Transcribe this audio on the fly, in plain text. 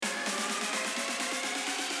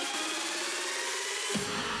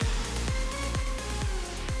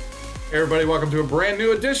Everybody, welcome to a brand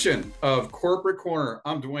new edition of Corporate Corner.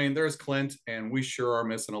 I'm Dwayne, there's Clint, and we sure are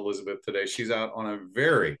missing Elizabeth today. She's out on a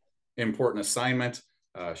very important assignment.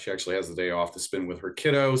 She actually has the day off to spend with her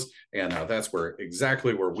kiddos, and that's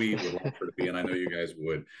exactly where we would like her to be, and I know you guys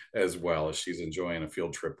would as well, as she's enjoying a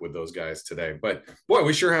field trip with those guys today. But boy,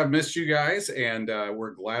 we sure have missed you guys, and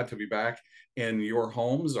we're glad to be back in your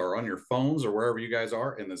homes or on your phones or wherever you guys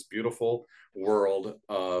are in this beautiful world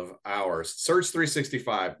of ours. Surge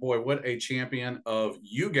 365, boy, what a champion of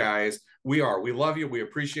you guys we are. We love you, we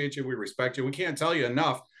appreciate you, we respect you. We can't tell you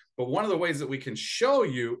enough, but one of the ways that we can show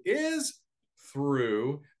you is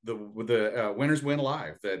through the Winners Win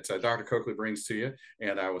Live that Dr. Coakley brings to you.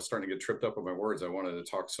 And I was starting to get tripped up on my words. I wanted to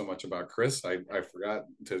talk so much about Chris. I forgot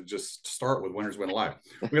to just start with Winners Win Live.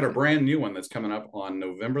 We got a brand new one that's coming up on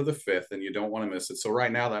November the 5th, and you don't want to miss it. So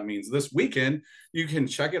right now, that means this weekend, you can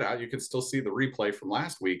check it out. You can still see the replay from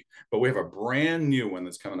last week, but we have a brand new one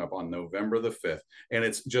that's coming up on November the 5th. And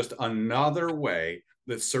it's just another way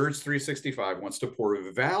that Surge 365 wants to pour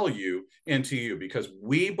value into you, because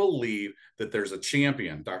we believe that there's a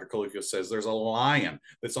champion. Dr. Colicchio says there's a lion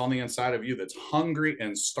that's on the inside of you that's hungry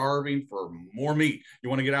and starving for more meat. You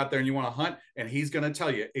want to get out there and you want to hunt, and he's going to tell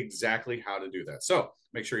you exactly how to do that. So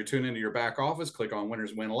make sure you tune into your back office, click on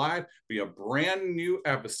Winners Win Live, be a brand new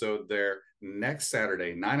episode there next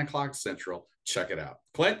Saturday, 9 o'clock Central. Check it out.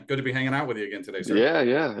 Clint, good to be hanging out with you again today, sir.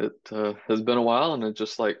 Yeah. It has been a while, and it's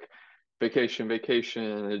just like vacation.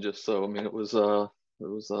 It just so I mean, it was a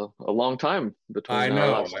long time I between our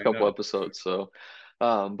know, last I couple know. episodes. So,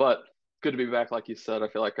 but good to be back. Like you said, I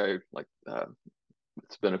feel like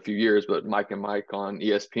it's been a few years, but Mike and Mike on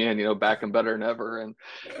ESPN, back and better than ever, and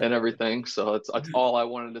everything. So it's all I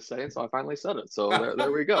wanted to say, and so I finally said it. So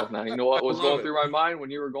there we go. Now you know what I was love going it. through my mind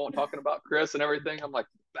when you were talking about Chris and everything. I'm like,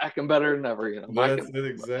 back and better than ever. Mike That's and it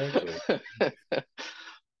exactly.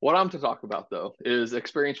 What I'm to talk about though is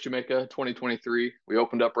Experience Jamaica 2023. We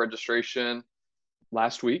opened up registration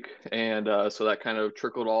last week, and so that kind of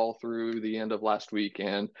trickled all through the end of last week,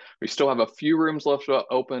 and we still have a few rooms left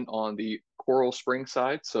open on the Coral Spring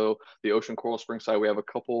side. So the Ocean Coral Spring side, we have a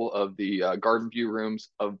couple of the Garden View rooms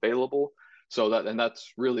available. So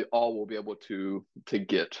that's really all we'll be able to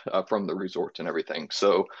get from the resort and everything.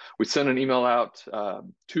 So we sent an email out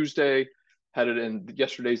Tuesday, had it in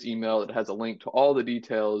yesterday's email. It has a link to all the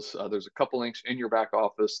details. There's a couple links in your back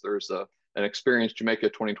office. There's an Experience Jamaica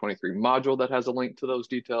 2023 module that has a link to those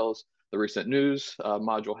details. The recent news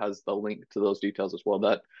module has the link to those details as well.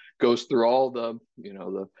 That goes through all the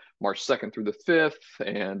March 2nd through the 5th,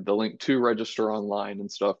 and the link to register online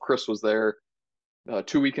and stuff. Chris was there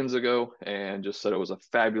 2 weekends ago and just said it was a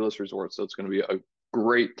fabulous resort. So it's going to be a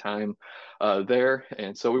great time there.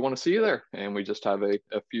 And so we want to see you there. And we just have a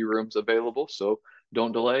few rooms available. So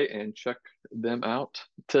don't delay and check them out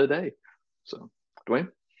today. So, Dwayne?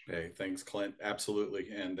 Hey, thanks, Clint. Absolutely.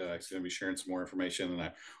 And he's going to be sharing some more information, and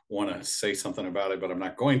I want to say something about it, but I'm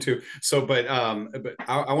not going to. So, but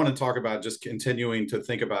I want to talk about just continuing to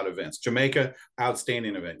think about events. Jamaica,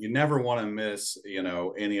 outstanding event. You never want to miss,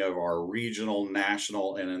 any of our regional,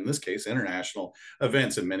 national, and in this case, international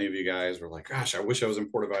events. And many of you guys were like, gosh, I wish I was in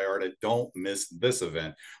Puerto Vallarta. Don't miss this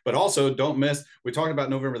event. But also don't miss, we talked about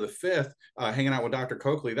November the 5th, hanging out with Dr.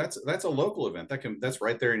 Coakley. That's a local event. That's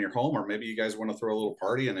right there in your home, or maybe you guys want to throw a little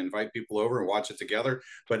party and invite people over and watch it together.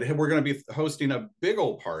 But we're going to be hosting a big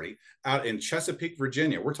old party out in Chesapeake,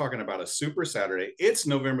 Virginia. We're talking about a super Saturday. It's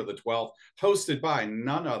November the 12th, hosted by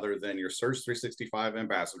none other than your Surge 365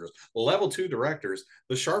 ambassadors, level 2 directors,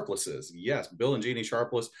 the Sharplesses. Yes, Bill and Jeannie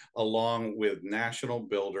Sharpless, along with national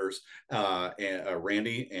builders,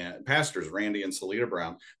 Randy and pastors Randy and Salita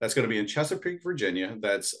Brown. That's going to be in Chesapeake, Virginia.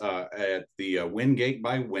 That's at the Wingate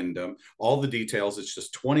by Wyndham. All the details, it's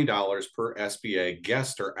just $20 per SBA.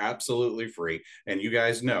 Guests are absolutely free. And you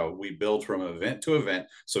guys know we build from event to event.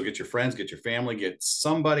 So get your friends, get your family, get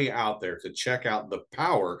somebody out there to check out the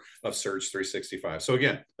power of Surge 365. So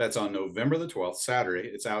again, that's on November the 12th, Saturday.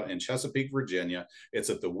 It's out in Chesapeake, Virginia. It's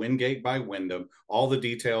at the Wingate by Wyndham. All the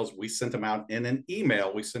details, we sent them out in an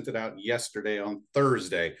email. We sent it out yesterday on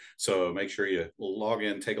Thursday. So make sure you log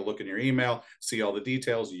in, take a look in your email, see all the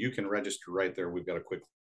details. You can register right there. We've got a quick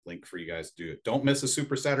link for you guys to do it. Don't miss a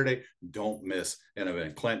Super Saturday. Don't miss an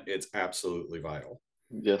event. Clint, it's absolutely vital.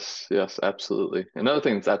 Yes, absolutely. Another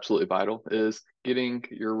thing that's absolutely vital is getting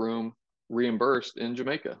your room reimbursed in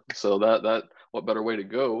Jamaica. So that what better way to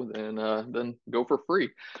go than go for free?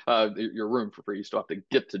 Your room for free. You still have to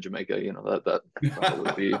get to Jamaica. That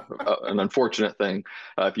would be an unfortunate thing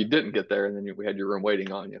if you didn't get there and then we had your room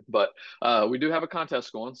waiting on you. But we do have a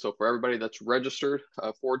contest going. So for everybody that's registered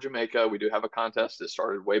for Jamaica, we do have a contest. It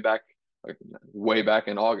started way back like way back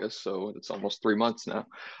in August, so it's almost 3 months now.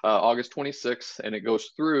 August 26th, and it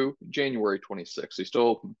goes through January 26th. So you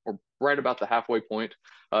still we're right about the halfway point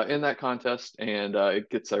in that contest, and it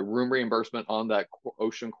gets a room reimbursement on that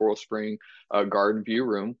Ocean Coral Spring garden view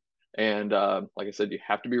room. And like I said, you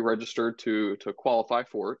have to be registered to qualify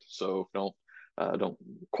for it. So don't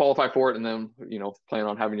qualify for it and then plan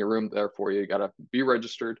on having your room there for you. You got to be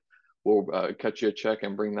registered. We'll cut you a check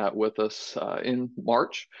and bring that with us in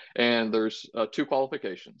March. And there's 2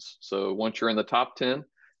 qualifications. So once you're in the top 10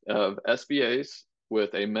 of SBAs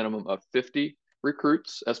with a minimum of 50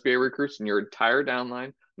 recruits, SBA recruits in your entire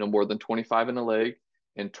downline, no more than 25 in a leg,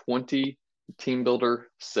 and 20 team builder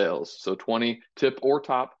sales. So 20 tip or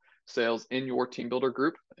top sales in your team builder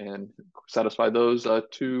group, and satisfy those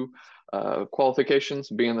 2 qualifications,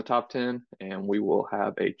 be in the top 10, and we will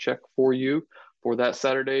have a check for you for that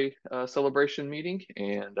Saturday celebration meeting.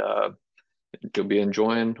 And you'll be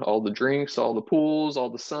enjoying all the drinks, all the pools, all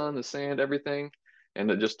the sun, the sand, everything. And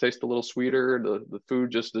it just tastes a little sweeter. The food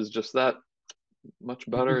just is just that much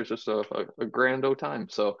better. It's just a grand old time.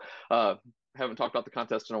 So haven't talked about the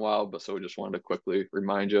contest in a while, but so we just wanted to quickly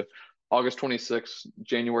remind you. August 26th,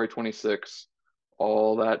 January 26th,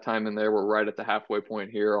 all that time in there. We're right at the halfway point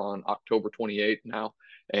here on October 28th now.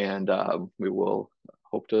 And we will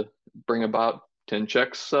hope to bring about 10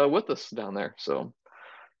 checks with us down there. So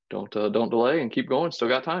don't delay and keep going. Still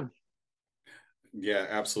got time. Yeah,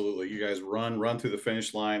 absolutely. You guys run through the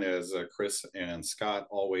finish line, as Chris and Scott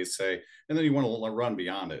always say, and then you want to run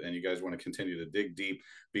beyond it, and you guys want to continue to dig deep,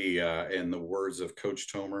 be in the words of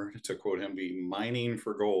Coach Tomer, to quote him, be mining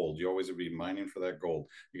for gold. You always be mining for that gold.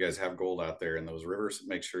 You guys have gold out there in those rivers.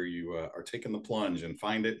 Make sure you are taking the plunge and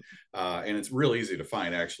find it. And it's real easy to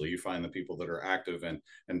find, actually. You find the people that are active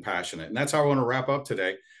and passionate. And that's how I want to wrap up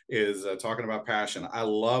today, is talking about passion. I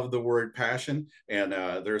love the word passion. And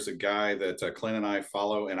there's a guy that Clint and I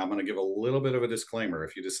follow, and I'm going to give a little bit of a disclaimer.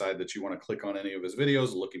 If you decide that you want to click on any of his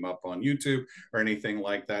videos, look him up on YouTube or anything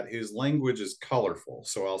like that, his language is colorful.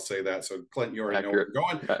 So I'll say that. So Clint, you already know where we're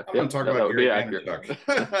going. I'm going to talk about Gary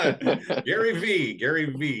Vaynerchuk. Gary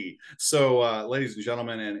V. So ladies and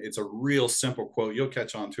gentlemen, and it's a real simple quote. You'll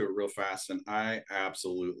catch on to it real fast, and I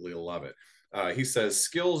absolutely love it. He says,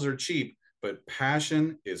 skills are cheap, but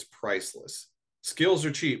passion is priceless. Skills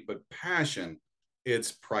are cheap, but passion,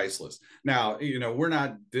 it's priceless. Now, we're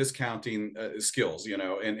not discounting skills,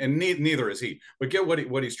 and neither is he. But get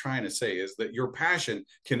what he's trying to say is that your passion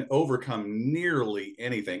can overcome nearly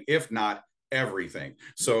anything, if not everything.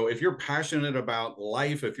 So if you're passionate about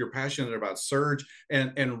life, if you're passionate about Surge,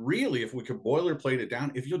 and really, if we could boilerplate it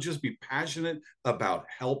down, if you'll just be passionate about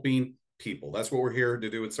helping people. That's what we're here to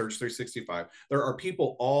do at Surge 365. There are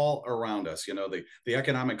people all around us. The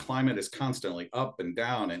economic climate is constantly up and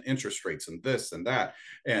down, and interest rates and this and that,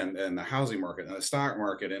 and the housing market and the stock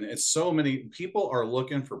market. And it's so many people are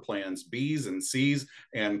looking for plans B's and C's.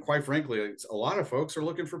 And quite frankly, a lot of folks are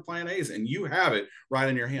looking for plan A's, and you have it right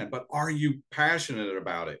in your hand. But are you passionate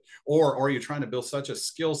about it? Or are you trying to build such a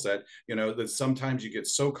skill set, that sometimes you get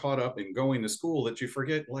so caught up in going to school that you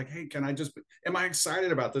forget, like, hey, am I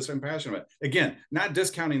excited about this? I'm passionate. Again, not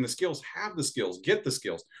discounting the skills, have the skills, get the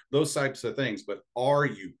skills, those types of things. But are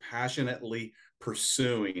you passionately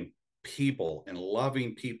pursuing people and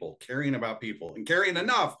loving people, caring about people, and caring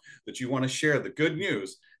enough that you want to share the good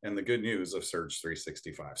news and the good news of Surge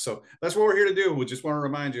 365? So that's what we're here to do. We just want to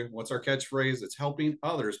remind you, what's our catchphrase? It's helping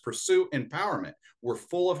others pursue empowerment. We're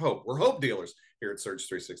full of hope. We're hope dealers here at Surge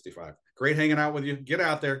 365. Great hanging out with you. Get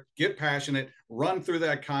out there, get passionate, run through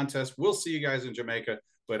that contest. We'll see you guys in Jamaica.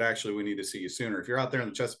 But actually, we need to see you sooner. If you're out there in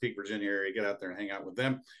the Chesapeake, Virginia area, get out there and hang out with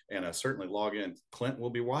them, and certainly log in. Clint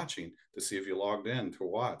will be watching to see if you logged in to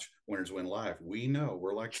watch Winners Win Live. We know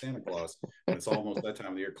we're like Santa Claus, and it's almost that time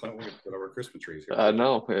of the year. Clint, we're going to put our Christmas trees here. I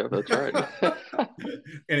know. Yeah, that's right.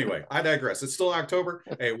 Anyway, I digress. It's still October.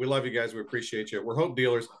 Hey, we love you guys. We appreciate you. We're hope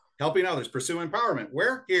dealers, helping others pursue empowerment.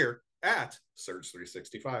 We're here at Surge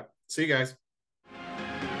 365. See you guys.